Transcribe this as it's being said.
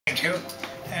Thank you,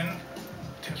 and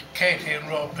to Katie and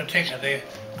Rob particularly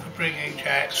for bringing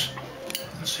Jax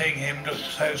and seeing him look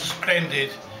so splendid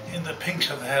in the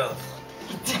pinks of health.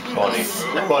 Bonnie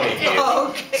here. Oh,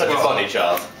 okay. Such a funny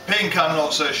child. Pink I'm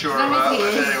not so sure about,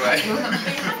 but anyway.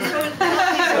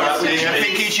 The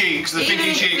pinky cheeks, the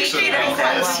pinky cheeks.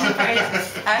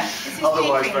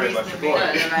 Otherwise very much a boy.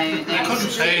 I couldn't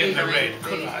say in the red,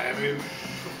 could I? I mean,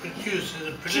 produced as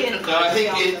a political... No, I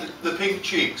think the pink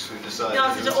cheeks we decided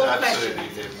was absolutely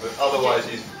him, but otherwise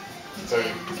he's very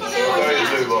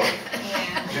blue boy.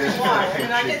 Why? I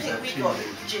mean, I don't think we got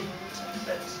gin,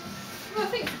 but... Well, I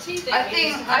think for tea day I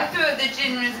thought the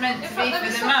gin was meant to be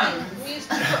for the mums. We used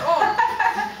to put on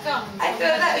gums. I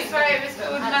thought that's why it was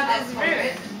called Mother's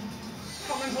Ruin. I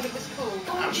can't remember what it was called.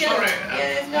 I'm sorry.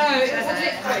 Yeah, no, it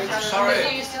wasn't. I'm sorry.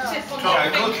 You used to tip on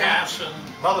Good cats and...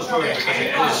 Mother's Ruin because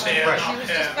it was fresh. It was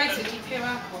just basically pure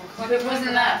alcohol. But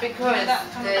wasn't that because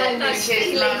the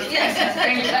kids loved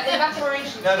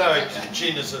evaporation. No,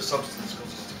 gin is a substance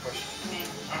causes depression.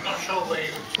 I'm not sure where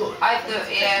you put I thought,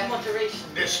 yeah. Moderation.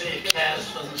 this here, Cas,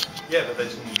 and... Yeah, but they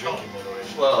didn't drink in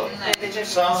moderation. Well,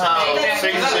 somehow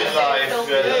things in life,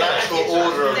 the natural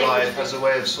order of life has a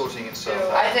way of sorting itself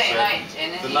out. I don't like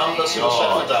gin. The numbers will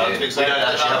settle down to exactly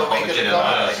the number we could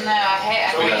accommodate. No, I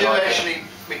hate So we do it. actually,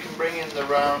 we can bring in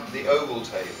the oval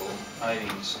table,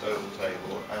 Eileen's oval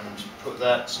table, and put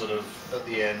that sort of at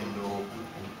the end or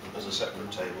as a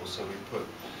separate table, so we put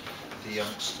the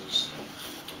youngsters.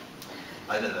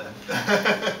 I don't know.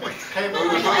 We put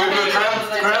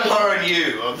Grandpa and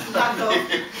you on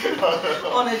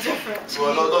On a different...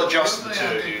 Well, not just the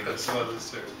two of you, but some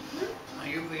others too. Are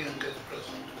you the youngest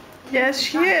present? Yes,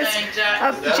 she is.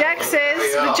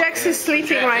 Jax is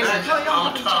sleeping right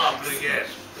now. Yes.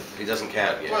 he doesn't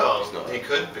count yet. Well, He's not. it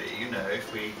could be, you know,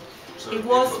 if we sort It of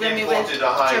was when we went imported to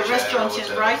a high a chair restaurant or in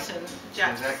whatever. Brighton,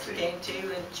 Jack Exactly. came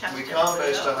to and chatted We to can't us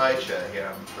boast a about high it. chair here,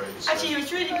 I'm afraid. So. Actually, it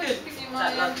was really good.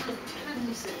 That lunch.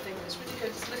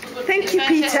 Thank you,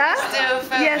 Peter.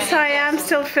 Yes, I am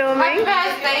still Happy filming.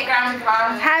 birthday,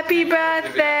 Grandpa. Happy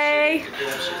birthday.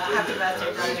 Happy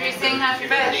birthday, Should we sing happy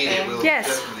birthday? We'll Yes.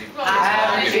 definitely-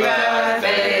 Happy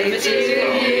birthday to